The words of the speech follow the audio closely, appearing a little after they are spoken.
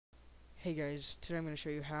Hey guys, today I'm going to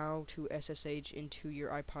show you how to SSH into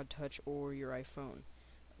your iPod Touch or your iPhone.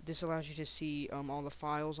 This allows you to see all the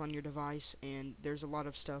files on your device, and there's a lot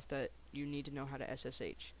of stuff that you need to know how to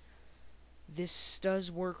SSH. This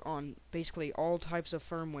does work on basically all types of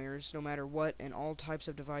firmwares, no matter what, and all types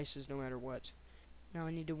of devices, no matter what. Now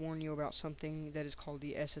I need to warn you about something that is called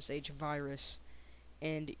the SSH virus,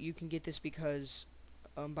 and you can get this because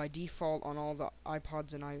by default on all the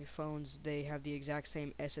iPods and iPhones they have the exact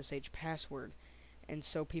same SSH password, and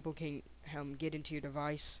so people can get into your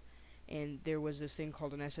device. And there was this thing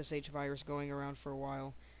called an SSH virus going around for a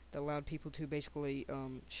while that allowed people to basically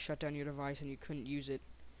shut down your device and you couldn't use it.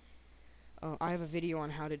 I have a video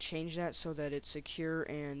on how to change that so that it's secure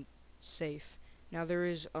and safe. Now there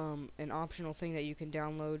is an optional thing that you can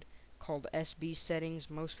download called SB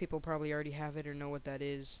settings. Most people probably already have it or know what that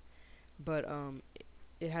is, but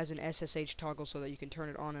it has an SSH toggle so that you can turn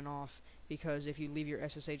it on and off, because if you leave your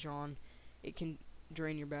SSH on, it can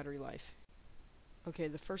drain your battery life. Okay,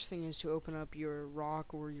 the first thing is to open up your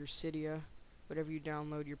Rock or your Cydia, whatever you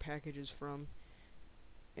download your packages from,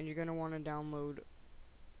 and you're going to want to download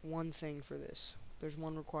one thing for this. There's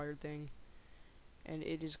one required thing, and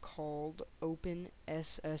it is called Open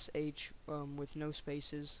SSH with no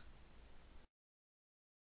spaces.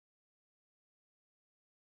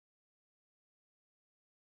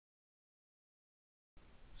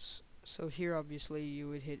 So here obviously you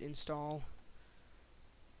would hit install,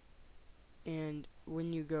 and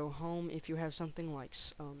when you go home, if you have something like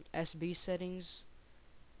SB settings,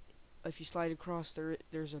 if you slide across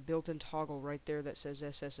there's a built-in toggle right there that says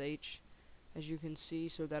SSH, as you can see,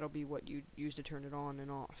 so that'll be what you use to turn it on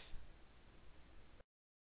and off.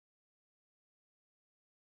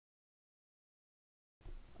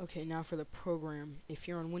 Okay, now for the program. If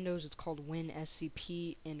you're on Windows, it's called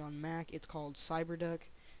WinSCP, and on Mac, it's called CyberDuck.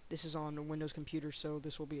 This is on a Windows computer, so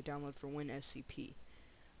this will be a download for WinSCP.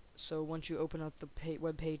 So once you open up the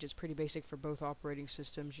web page, it's pretty basic for both operating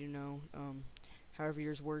systems, you know. However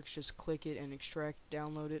yours works, just click it and extract,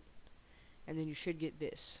 download it, and then you should get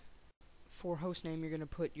this. For hostname, you're going to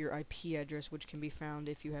put your IP address, which can be found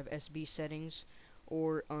if you have SB settings,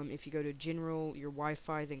 or if you go to General, your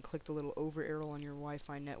Wi-Fi, then click the little over arrow on your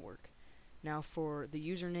Wi-Fi network. Now for the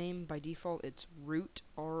username, by default it's root,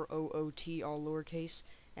 R-O-O-T, all lowercase,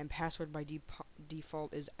 and password by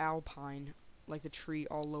default is Alpine, like the tree,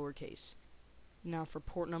 all lowercase. Now for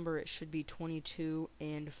port number, it should be 22,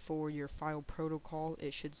 and for your file protocol,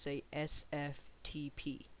 it should say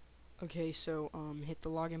SFTP. Okay, so hit the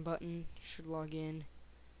login button, should log in.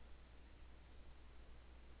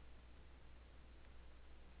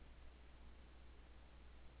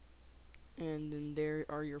 And then there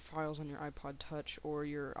are your files on your iPod Touch or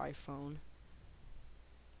your iPhone.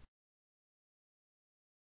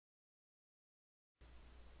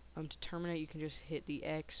 To terminate, you can just hit the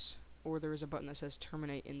X, or there is a button that says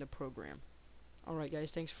terminate in the program. Alright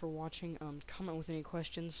guys, thanks for watching. Comment with any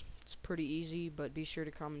questions. It's pretty easy, but be sure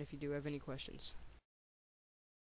to comment if you do have any questions.